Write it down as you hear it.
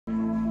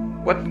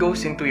What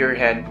goes into your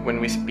head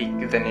when we speak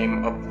the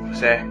name of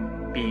Jose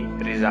P.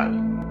 Rizal?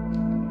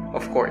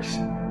 Of course,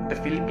 the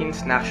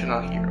Philippines'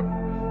 national hero.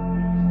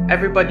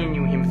 Everybody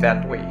knew him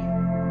that way.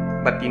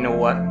 But you know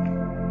what?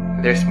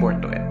 There's more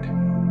to it.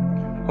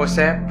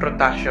 Jose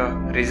Protasio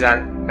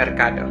Rizal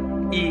Mercado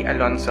y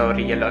Alonso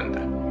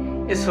Rialonda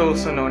is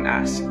also known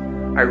as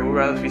a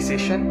rural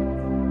physician,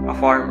 a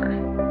farmer,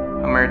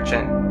 a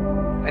merchant,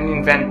 an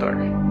inventor,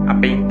 a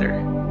painter,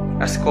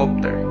 a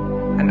sculptor,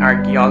 an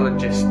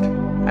archaeologist,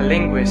 a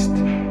linguist,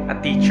 a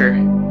teacher,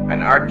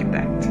 an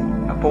architect,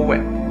 a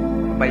poet,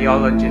 a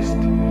biologist,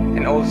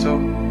 and also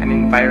an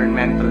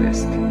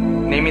environmentalist.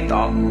 Name it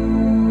all.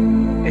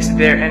 Is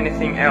there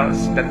anything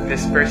else that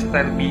this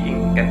versatile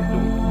being can do?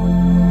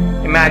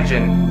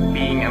 Imagine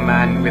being a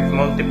man with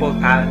multiple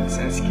talents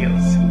and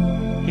skills.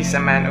 He's a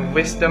man of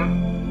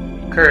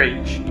wisdom,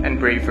 courage, and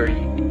bravery.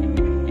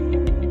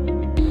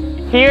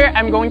 Here,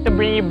 I'm going to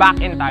bring you back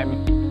in time.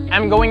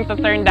 I'm going to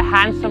turn the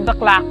hands of the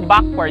clock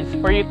backwards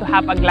for you to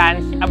have a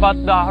glance about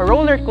the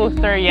roller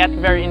coaster yet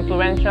very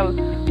influential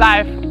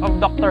life of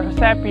Dr.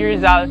 Jose P.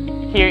 Rizal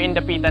here in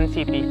Dapitan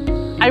City.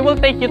 I will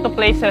take you to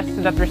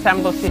places that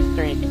resemble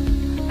history.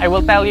 I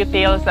will tell you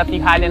tales that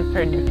you hadn't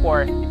heard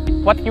before.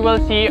 What you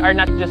will see are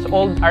not just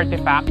old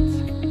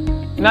artifacts,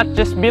 not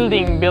just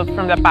buildings built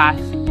from the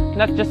past,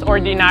 not just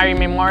ordinary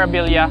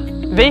memorabilia.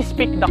 They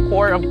speak the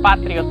core of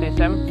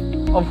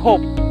patriotism, of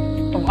hope,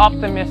 of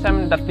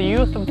optimism that the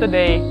youth of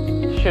today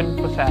should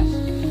possess.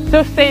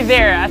 So stay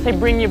there as I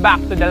bring you back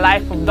to the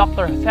life of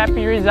Dr. Jose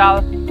P.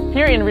 Rizal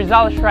here in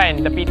Rizal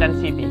Shrine, Dapitan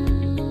City.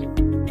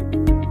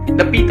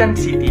 Dapitan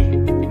City,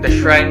 the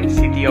Shrine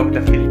City of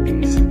the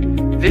Philippines.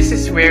 This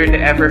is where the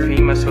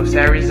ever-famous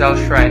Jose Rizal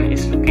Shrine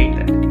is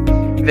located.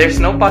 There's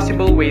no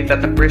possible way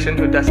that a person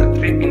who does a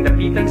trip in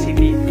Dapitan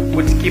City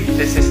would skip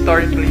this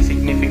historically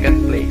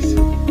significant place.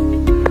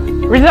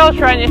 Rizal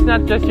Shrine is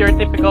not just your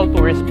typical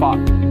tourist spot.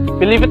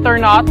 Believe it or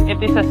not,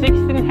 it is a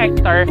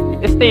 16-hectare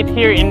estate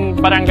here in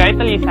Barangay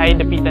Talisay,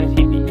 Dapitan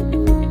City.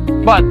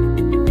 But,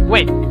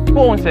 wait, who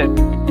owns it?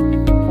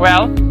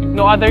 Well,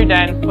 no other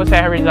than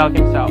Jose Rizal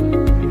himself.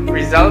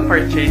 Rizal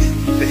purchased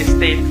the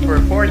estate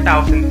for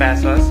 4,000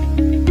 pesos.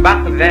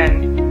 Back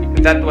then,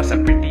 that was a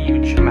pretty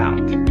huge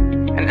amount.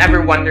 And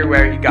ever wonder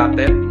where he got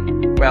it?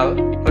 Well,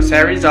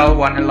 Jose Rizal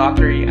won a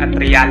lottery at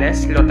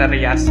Reales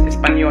Loterias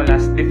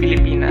Españolas de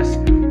Filipinas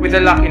with the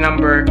lucky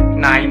number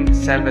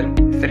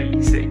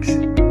 9736.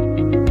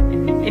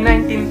 In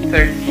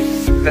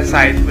 1930, the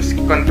site was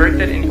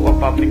converted into a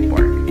public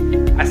park.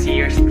 As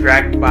years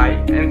dragged by,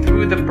 and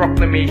through the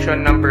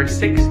proclamation number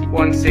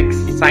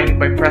 616 signed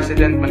by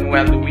President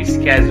Manuel Luis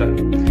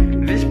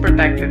Quezon, this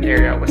protected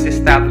area was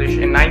established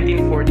in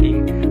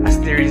 1914 as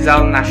the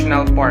Rizal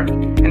National Park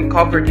and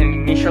covered an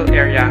initial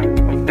area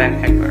of 10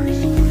 hectares.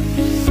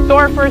 So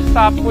our first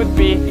stop would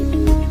be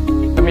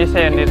the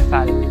Museum ni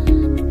Rizal.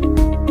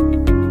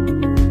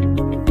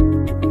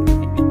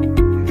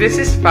 This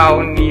is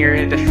found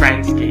near the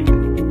Shrine's Gate.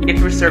 It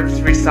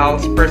preserves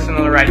Rizal's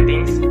personal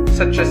writings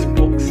such as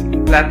books,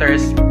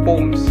 letters,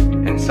 poems,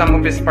 and some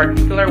of his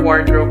particular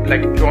wardrobe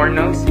like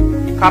journals,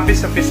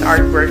 copies of his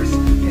artworks,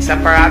 his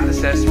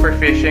apparatuses for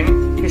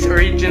fishing, his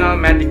original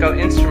medical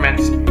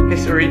instruments,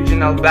 his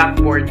original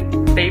blackboard,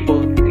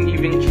 table, and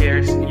even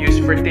chairs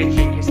used for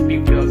teaching his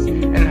pupils,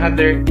 and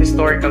other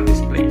historical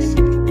displays.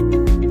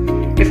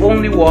 If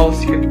only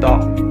walls could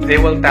talk, they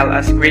will tell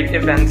us great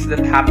events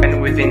that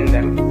happen within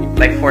them,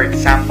 like for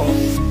example,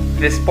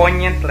 these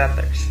poignant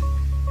letters.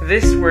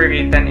 These were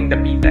written in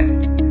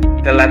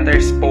Dapitan. The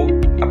letters spoke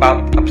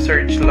about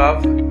upsurge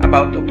love,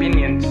 about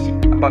opinions,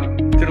 about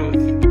truth,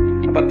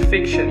 about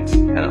fictions,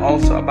 and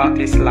also about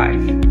his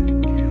life.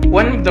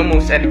 One of the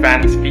most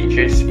advanced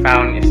features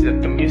found is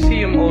that the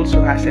museum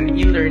also has an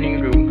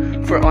e-learning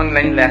room for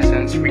online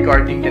lessons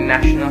regarding the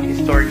National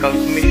Historical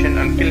Commission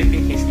on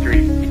Philippine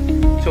History.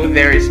 So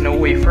there is no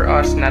way for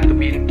us not to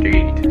be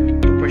intrigued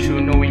to pursue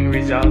knowing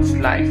Rizal's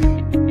life.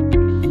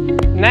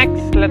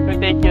 Next, let me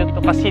take you to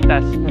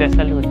Casitas de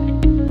Salud.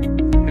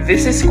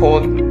 This is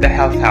called the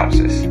health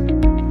houses.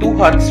 Two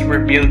huts were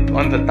built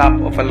on the top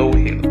of a low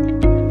hill.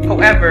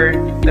 However,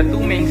 the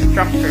two main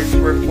structures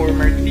were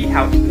former tea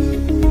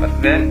houses. But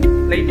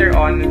then, later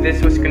on,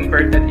 this was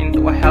converted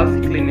into a health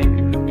clinic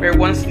where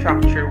one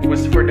structure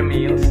was for the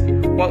males,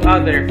 while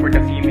other for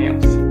the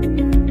females.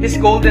 His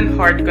golden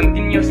heart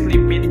continuously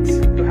beats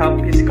to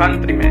help his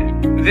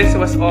countrymen. This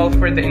was all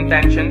for the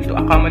intention to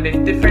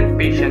accommodate different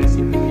patients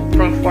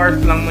from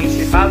far-flung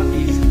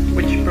municipalities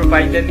which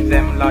provided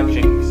them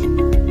lodgings.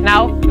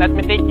 Now, let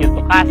me take you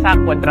to Casa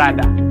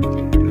Cuadrada.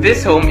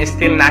 This home is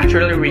still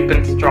naturally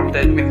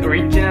reconstructed with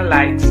original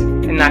lights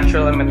and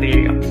natural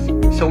materials.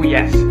 So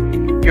yes,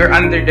 you're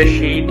under the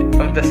shade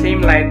of the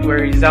same light where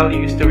Rizal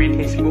used to read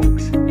his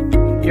books.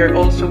 You're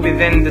also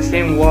within the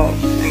same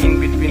walls and in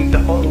between the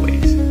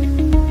hallways,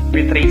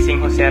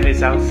 retracing Jose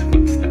Rizal's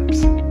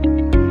footsteps.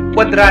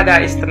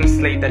 Cuadrada is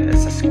translated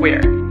as a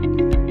square.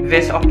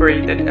 This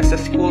operated as a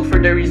school for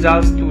the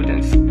Rizal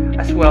students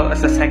as well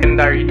as a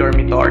secondary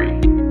dormitory.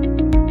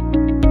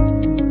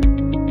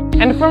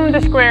 And from the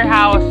square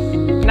house,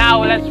 now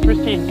Now let's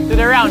proceed to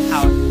the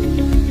roundhouse,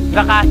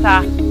 the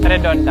Casa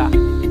Redonda.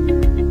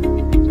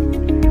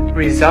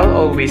 Rizal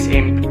always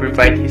aimed to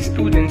provide his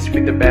students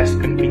with the best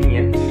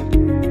convenience.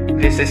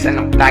 This is an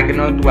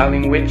octagonal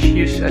dwelling which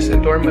used as a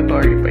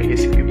dormitory by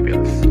his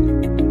pupils.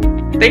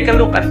 Take a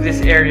look at this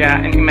area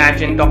and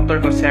imagine Dr.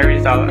 Jose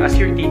Rizal as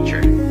your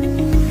teacher.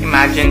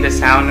 Imagine the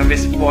sound of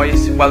his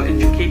voice while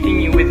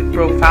educating you with a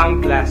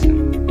profound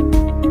lesson.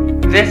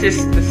 This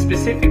is the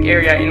specific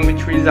area in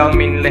which Rizal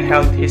mainly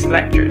held his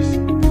lectures.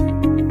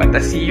 But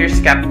as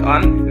years kept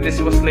on, this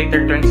was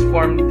later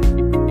transformed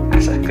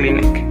as a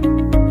clinic.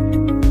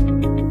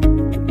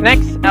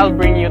 Next, I'll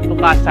bring you to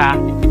Casa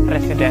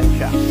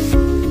Residencia.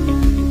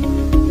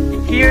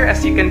 Here,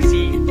 as you can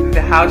see,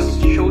 the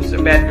house shows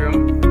a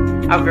bedroom,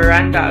 a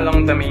veranda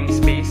along the main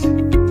space,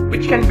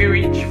 which can be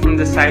reached from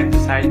the side to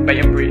side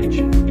by a bridge.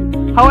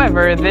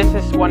 However, this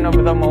is one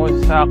of the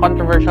most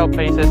controversial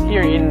places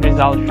here in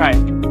Rizal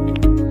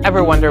Shrine.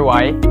 Ever wonder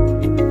why?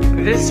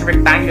 This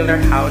rectangular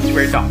house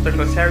where Dr.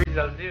 Jose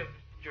Rizal lived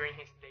during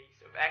his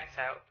days of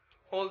exile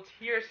holds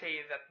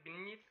hearsay that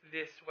beneath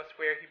this was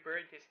where he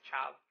buried his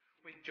child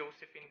with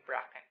Josephine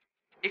Bracken.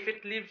 If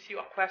it leaves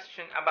you a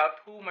question about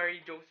who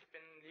Marie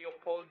Josephine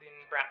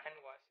Leopoldine Bracken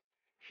was,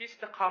 she's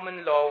the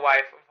common law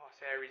wife of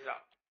Jose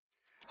Rizal.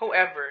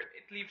 However,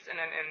 it leaves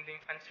an unending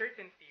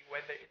uncertainty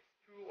whether it's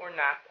true or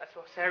not, as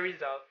Jose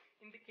Rizal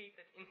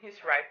indicated in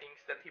his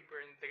writings that he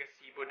burned the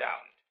gazebo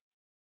down.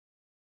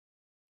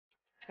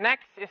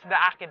 Next is the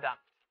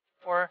aqueduct,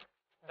 or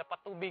the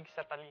patubig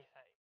sa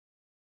talisay.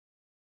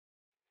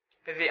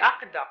 The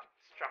aqueduct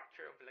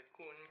structure of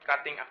lagoon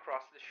cutting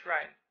across the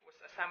shrine was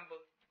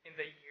assembled in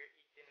the year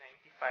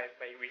 1895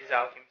 by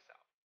Rizal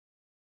himself.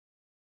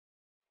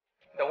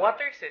 The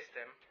water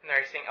system,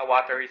 nursing a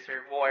water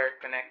reservoir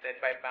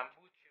connected by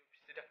bamboo tubes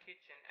to the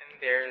kitchen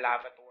and their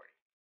lavatory.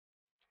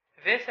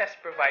 This has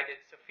provided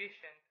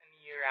sufficient and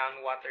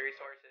year-round water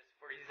resources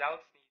for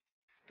Rizal's needs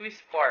to his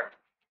farm.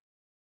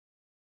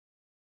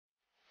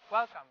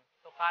 Welcome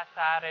to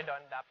Casa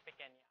Redonda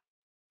Pequeña.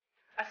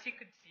 As you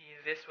could see,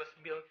 this was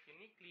built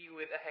uniquely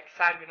with a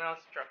hexagonal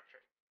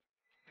structure.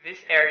 This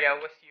area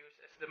was used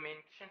as the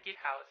main kitchen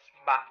house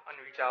back on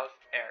Rizal's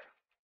era.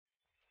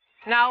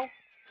 Now,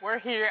 we're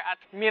here at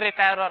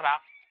Miritero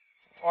Rock,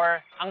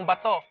 or ang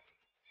bato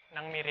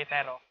ng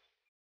Miritero.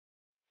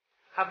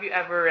 Have you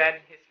ever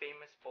read his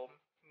famous poem,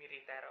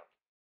 Miritero?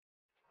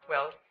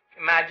 Well,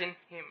 imagine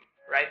him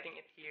writing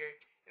it here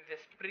in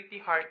this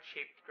pretty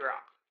heart-shaped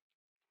rock.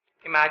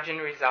 Imagine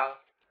Rizal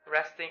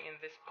resting in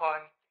this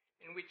pond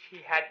in which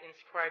he had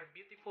inscribed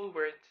beautiful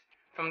words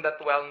from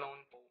that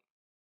well-known poem.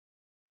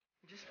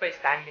 Just by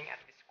standing at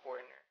this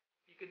corner,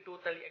 you could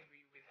totally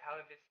agree with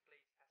how this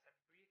place has a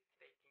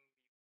breathtaking view.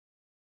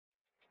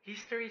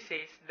 History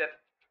says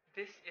that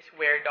this is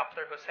where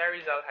Dr. Jose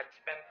Rizal had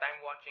spent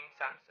time watching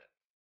sunset,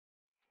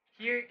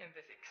 here in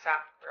this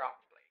exact rock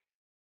place.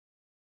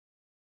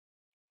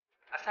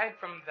 Aside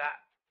from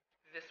that,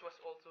 this was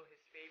also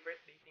his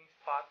favorite dating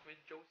spot with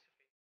Josephine.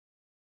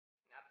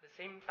 At the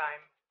same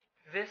time,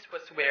 this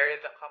was where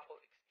the couple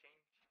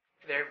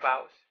exchanged their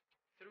vows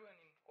through an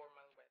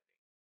informal wedding.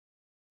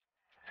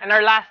 And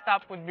our last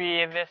stop would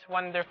be this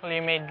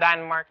wonderfully made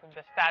landmark of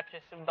the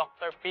statues of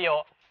Dr.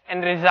 Pio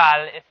and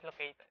Rizal is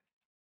located.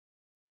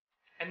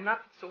 And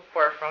not so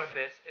far from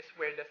this is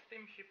where the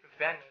steamship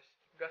Venus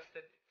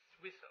gusted its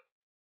whistle.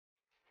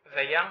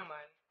 The young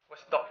man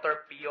was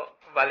Dr. Pio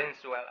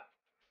Valenzuela,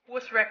 who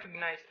was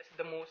recognized as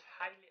the most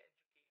highly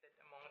educated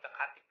among the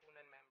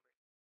Katipunan members.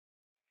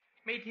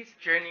 Made his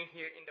journey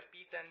here in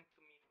Dapitan to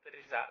meet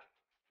Rizal.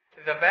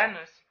 The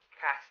Venus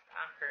cast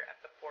anchor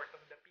at the port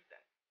of Dapitan,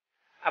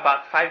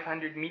 about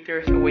 500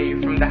 meters away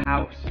from the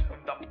house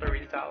of Dr.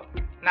 Rizal,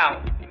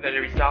 now the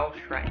Rizal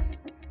Shrine.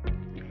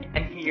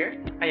 And here,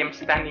 I am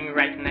standing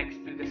right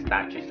next to the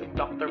statues of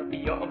Dr.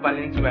 Pio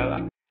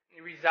Valenzuela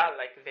and Rizal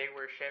like they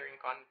were sharing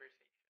conversation.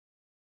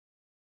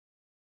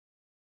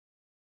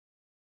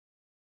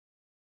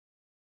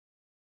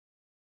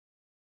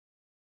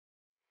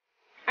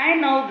 I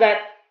know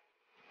that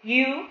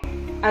you,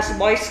 as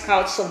Boy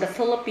Scouts of the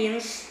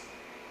Philippines,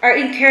 are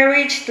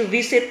encouraged to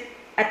visit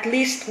at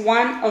least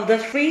one of the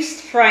 3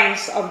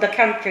 shrines of the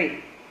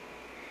country.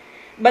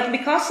 But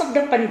because of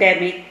the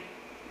pandemic,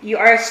 you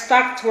are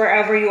stuck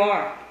wherever you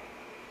are.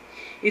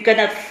 You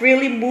cannot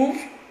freely move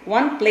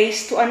one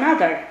place to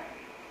another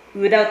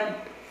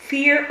without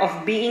fear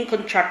of being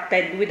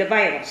contracted with the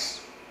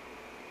virus.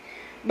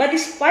 But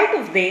despite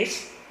of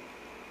this,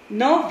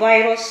 no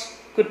virus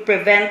could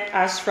prevent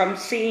us from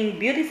seeing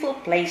beautiful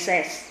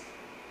places.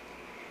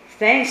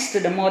 Thanks to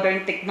the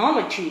modern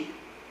technology.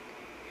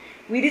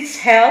 With its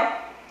help,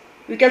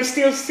 we can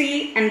still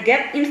see and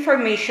get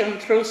information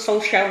through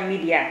social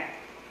media.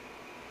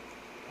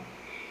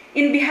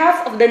 In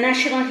behalf of the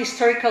National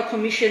Historical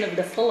Commission of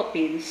the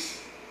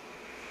Philippines,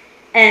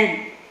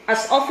 and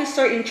as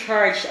officer in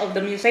charge of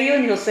the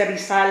Museo ni Jose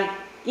Rizal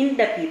in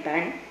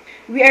Dapitan,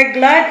 we are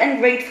glad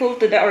and grateful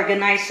to the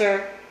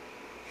organizer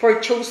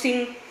for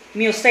choosing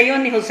Museo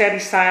ni Jose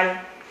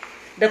Rizal,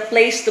 the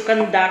place to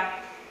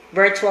conduct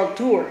virtual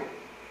tour.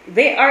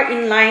 They are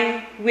in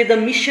line with the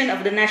mission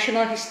of the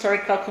National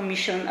Historical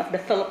Commission of the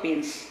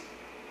Philippines.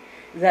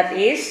 That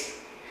is,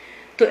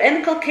 to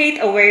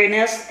inculcate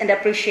awareness and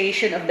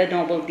appreciation of the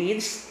noble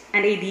deeds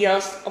and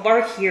ideals of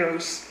our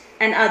heroes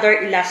and other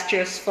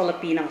illustrious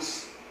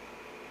Filipinos.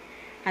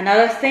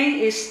 Another thing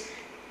is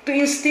to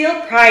instill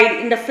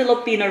pride in the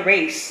Filipino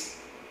race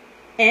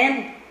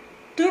and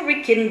to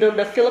rekindle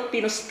the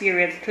Filipino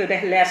spirit through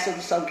the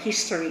lessons of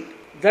history.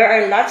 There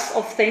are lots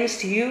of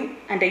things you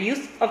and the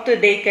youth of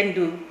today can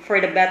do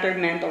for the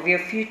betterment of your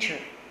future.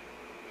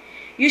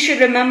 You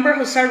should remember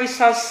Jose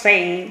Rizal's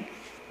saying,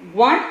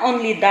 "One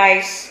only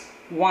dies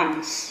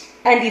once.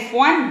 And if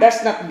one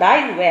does not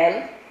die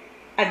well,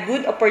 a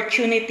good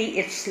opportunity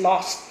is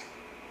lost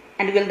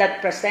and will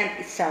not present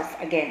itself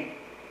again."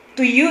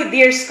 To you,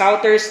 dear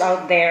Scouters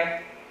out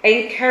there,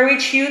 I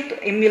encourage you to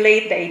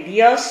emulate the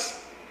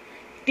ideas,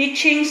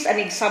 teachings, and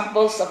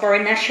examples of our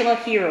national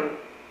hero.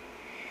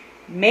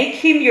 Make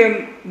him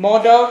your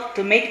model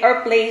to make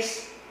our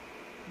place,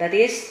 that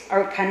is,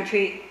 our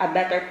country, a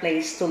better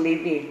place to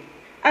live in.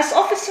 As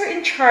officer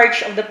in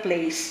charge of the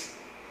place,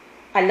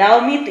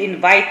 allow me to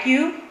invite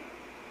you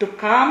to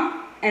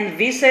come and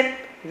visit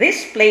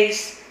this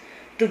place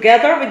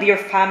together with your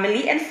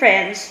family and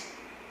friends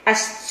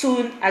as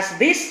soon as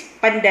this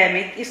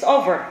pandemic is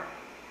over.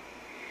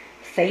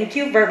 Thank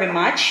you very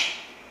much.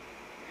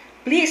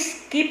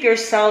 Please keep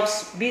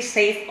yourselves, be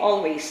safe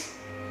always.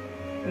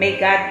 May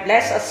God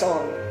bless us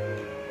all.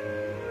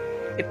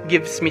 It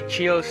gives me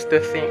chills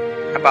to think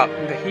about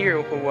the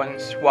hero who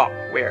once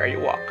walked where I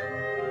walk.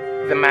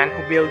 The man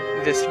who built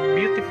this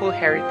beautiful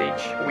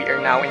heritage we are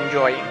now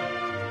enjoying.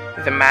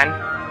 The man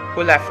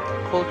who left a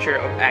culture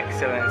of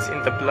excellence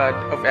in the blood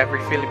of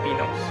every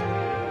Filipinos.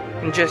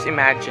 And just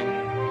imagine,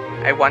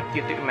 I want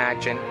you to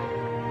imagine,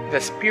 the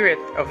spirit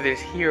of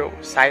this hero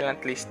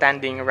silently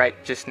standing right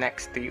just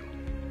next to you.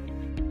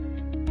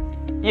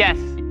 Yes,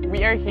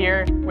 we are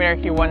here where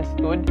he once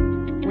stood.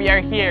 We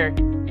are here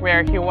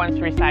where he once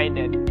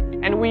resided.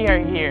 And we are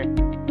here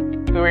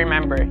to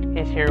remember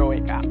his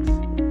heroic acts.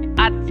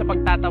 At sa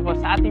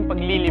pagtatapos sa ating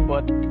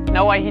paglilibot,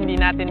 naway hindi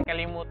natin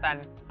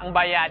kalimutan ang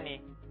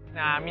bayani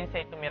na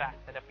minsay tumira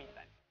sa Dapitan.